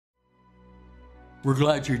We're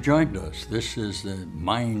glad you joined us. This is the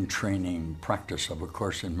mind training practice of A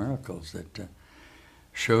Course in Miracles that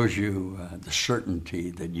shows you the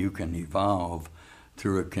certainty that you can evolve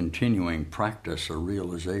through a continuing practice or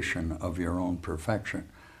realization of your own perfection.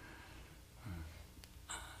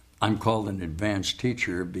 I'm called an advanced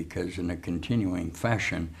teacher because in a continuing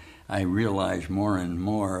fashion, I realize more and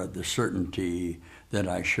more the certainty that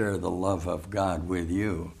I share the love of God with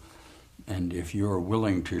you. And if you're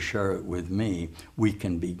willing to share it with me, we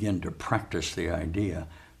can begin to practice the idea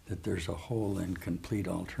that there's a whole and complete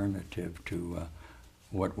alternative to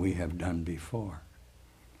what we have done before.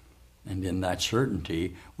 And in that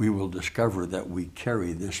certainty, we will discover that we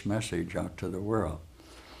carry this message out to the world.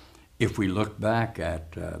 If we look back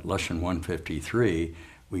at Lesson 153,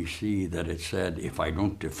 we see that it said, if I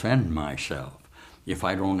don't defend myself, if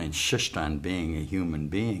I don't insist on being a human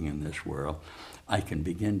being in this world, I can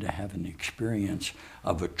begin to have an experience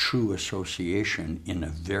of a true association in a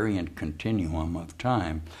variant continuum of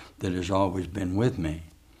time that has always been with me.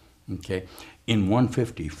 Okay? In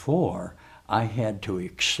 154, I had to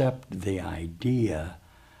accept the idea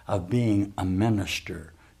of being a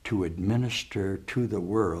minister, to administer to the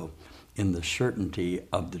world in the certainty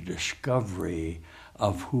of the discovery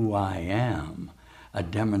of who I am, a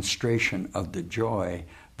demonstration of the joy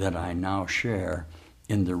that I now share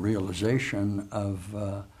in the realization of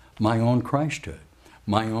my own Christhood,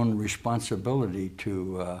 my own responsibility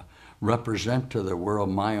to represent to the world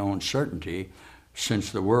my own certainty,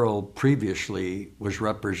 since the world previously was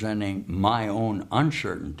representing my own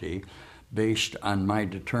uncertainty based on my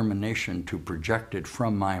determination to project it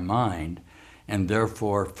from my mind and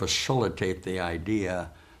therefore facilitate the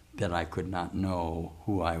idea that I could not know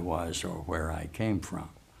who I was or where I came from.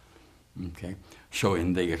 Okay? So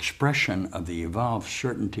in the expression of the evolved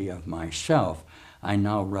certainty of myself, I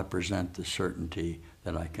now represent the certainty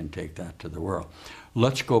that I can take that to the world.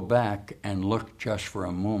 Let's go back and look just for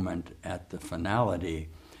a moment at the finality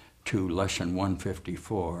to Lesson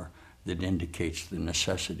 154 that indicates the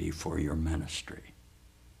necessity for your ministry.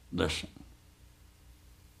 Listen.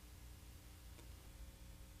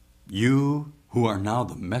 You who are now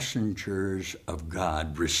the messengers of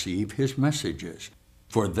God receive his messages,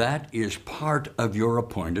 for that is part of your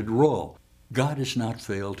appointed role. God has not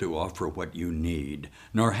failed to offer what you need,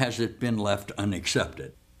 nor has it been left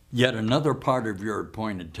unaccepted. Yet another part of your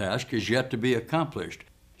appointed task is yet to be accomplished.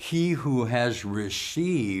 He who has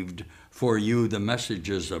received for you the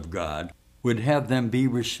messages of God would have them be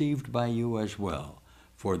received by you as well,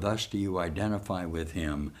 for thus do you identify with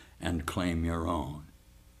him and claim your own.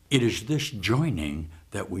 It is this joining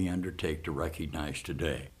that we undertake to recognize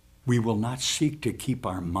today. We will not seek to keep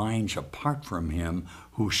our minds apart from him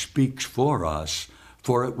who speaks for us,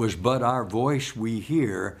 for it was but our voice we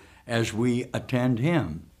hear as we attend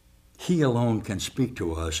him. He alone can speak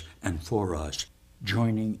to us and for us,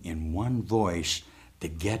 joining in one voice the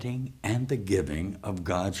getting and the giving of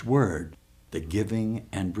God's word, the giving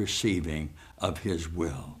and receiving of his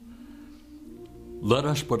will. Let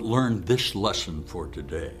us but learn this lesson for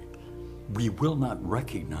today. We will not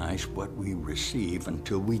recognize what we receive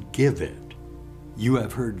until we give it. You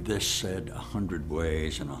have heard this said 100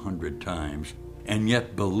 ways and 100 times, and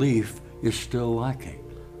yet belief is still lacking.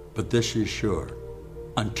 But this is sure.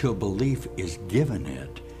 Until belief is given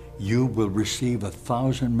it, you will receive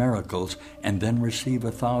 1,000 miracles and then receive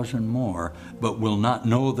 1,000 more, but will not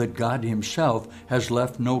know that God himself has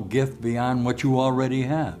left no gift beyond what you already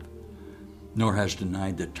have, nor has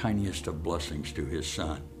denied the tiniest of blessings to his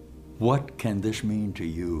Son. What can this mean to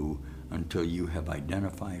you until you have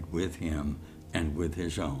identified with him and with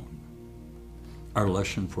his own? Our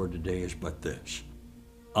lesson for today is but this.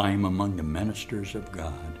 I am among the ministers of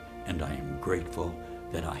God, and I am grateful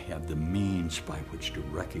that I have the means by which to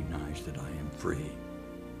recognize that I am free.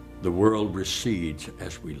 The world recedes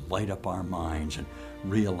as we light up our minds and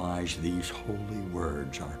realize these holy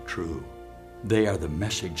words are true. They are the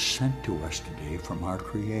message sent to us today from our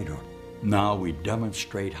Creator. Now we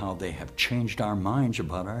demonstrate how they have changed our minds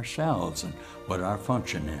about ourselves and what our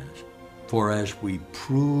function is. For as we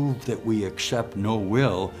prove that we accept no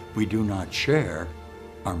will we do not share,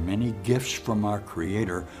 our many gifts from our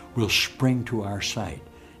Creator will spring to our sight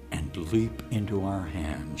and leap into our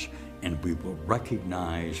hands, and we will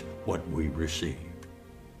recognize what we receive.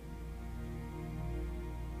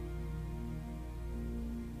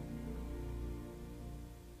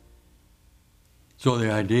 So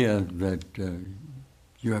the idea that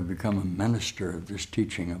you have become a minister of this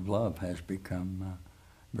teaching of love has become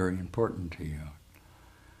very important to you.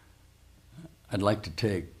 I'd like to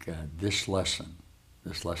take this lesson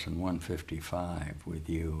this lesson 155 with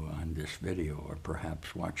you on this video, or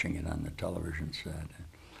perhaps watching it on the television set.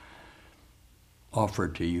 Offer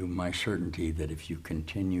to you my certainty that if you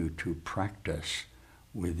continue to practice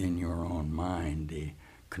within your own mind the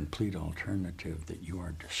complete alternative that you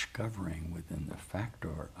are discovering within the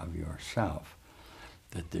factor of yourself,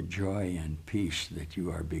 that the joy and peace that you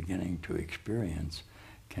are beginning to experience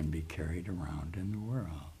can be carried around in the world.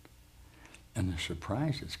 And the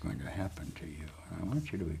surprise that's going to happen to you, and I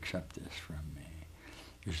want you to accept this from me,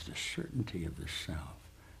 is the certainty of the self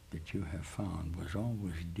that you have found was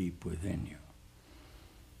always deep within you.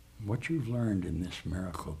 What you've learned in this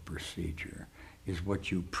miracle procedure is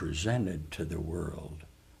what you presented to the world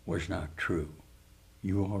was not true.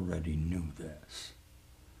 You already knew this.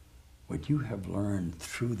 What you have learned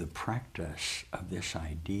through the practice of this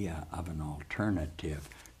idea of an alternative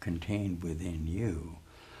contained within you,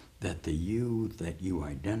 that the you that you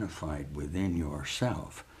identified within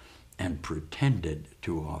yourself and pretended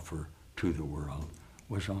to offer to the world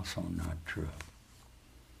was also not true.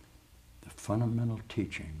 The fundamental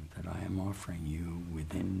teaching that I am offering you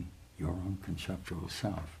within your own conceptual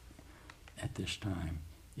self at this time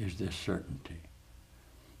is this certainty.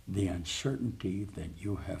 The uncertainty that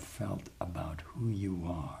you have felt about who you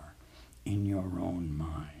are in your own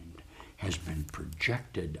mind has been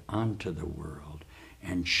projected onto the world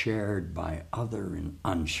and shared by other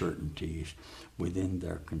uncertainties within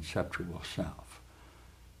their conceptual self.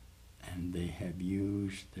 And they have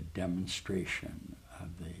used the demonstration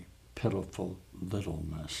of the pitiful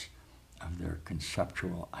littleness of their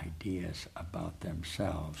conceptual ideas about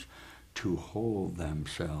themselves to hold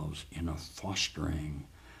themselves in a fostering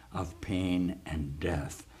of pain and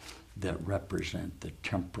death that represent the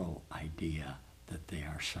temporal idea that they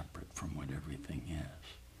are separate from what everything is.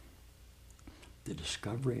 The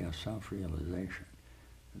discovery of self-realization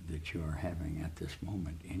that you are having at this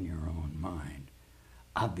moment in your own mind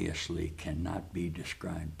obviously cannot be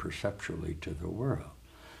described perceptually to the world,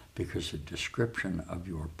 because the description of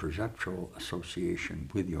your perceptual association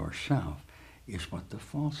with yourself is what the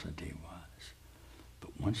falsity was.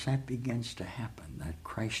 But once that begins to happen, that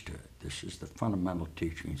Christhood, this is the fundamental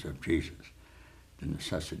teachings of Jesus, the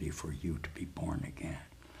necessity for you to be born again,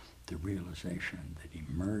 the realization that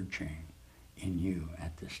emerging in you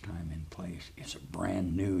at this time and place is a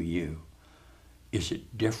brand new you. Is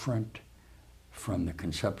it different from the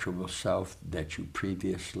conceptual self that you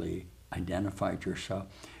previously identified yourself?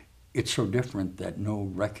 It's so different that no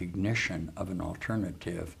recognition of an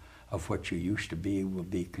alternative of what you used to be will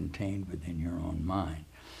be contained within your own mind.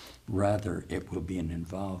 Rather, it will be an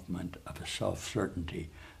involvement of a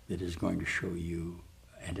self-certainty that is going to show you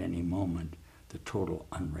at any moment the total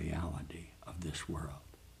unreality of this world.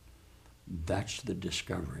 That's the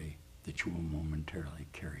discovery that you will momentarily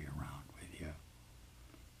carry around with you.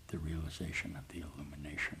 The realization of the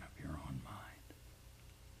illumination of your own mind.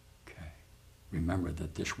 Okay. Remember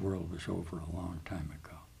that this world was over a long time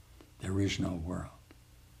ago. There is no world.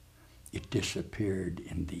 It disappeared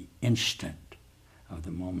in the instant of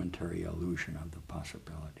the momentary illusion of the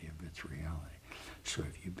possibility of its reality. So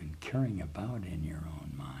if you've been carrying about in your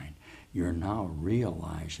own mind, you're now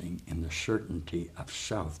realizing in the certainty of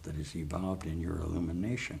self that has evolved in your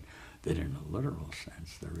illumination that in a literal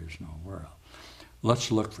sense there is no world.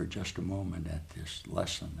 Let's look for just a moment at this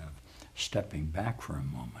lesson of stepping back for a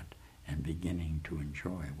moment and beginning to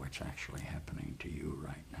enjoy what's actually happening to you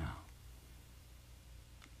right now.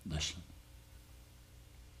 Listen.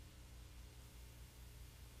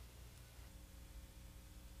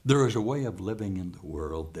 There is a way of living in the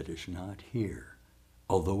world that is not here,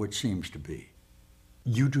 although it seems to be.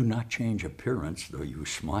 You do not change appearance, though you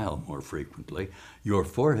smile more frequently. Your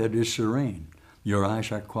forehead is serene. Your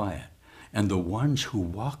eyes are quiet. And the ones who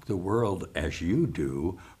walk the world as you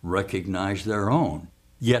do recognize their own.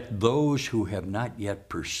 Yet those who have not yet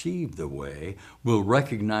perceived the way will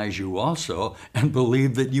recognize you also and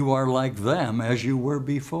believe that you are like them as you were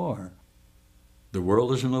before. The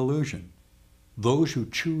world is an illusion. Those who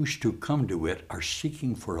choose to come to it are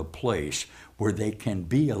seeking for a place where they can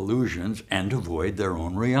be illusions and avoid their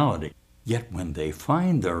own reality. Yet when they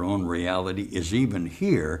find their own reality is even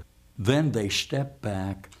here, then they step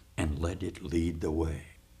back and let it lead the way.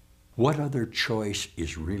 What other choice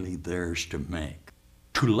is really theirs to make?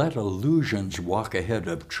 To let illusions walk ahead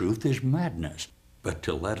of truth is madness, but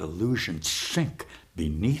to let illusions sink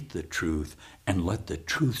beneath the truth and let the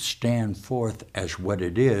truth stand forth as what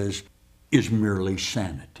it is merely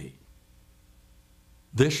sanity.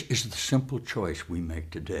 This is the simple choice we make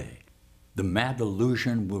today. The mad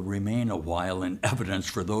illusion will remain a while in evidence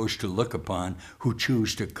for those to look upon who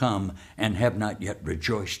choose to come and have not yet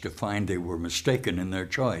rejoiced to find they were mistaken in their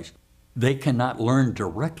choice. They cannot learn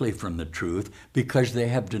directly from the truth because they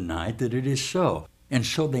have denied that it is so, and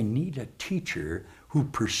so they need a teacher who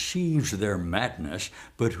perceives their madness,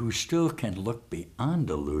 but who still can look beyond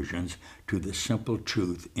illusions to the simple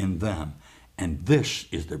truth in them. And this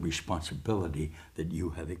is the responsibility that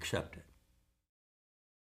you have accepted.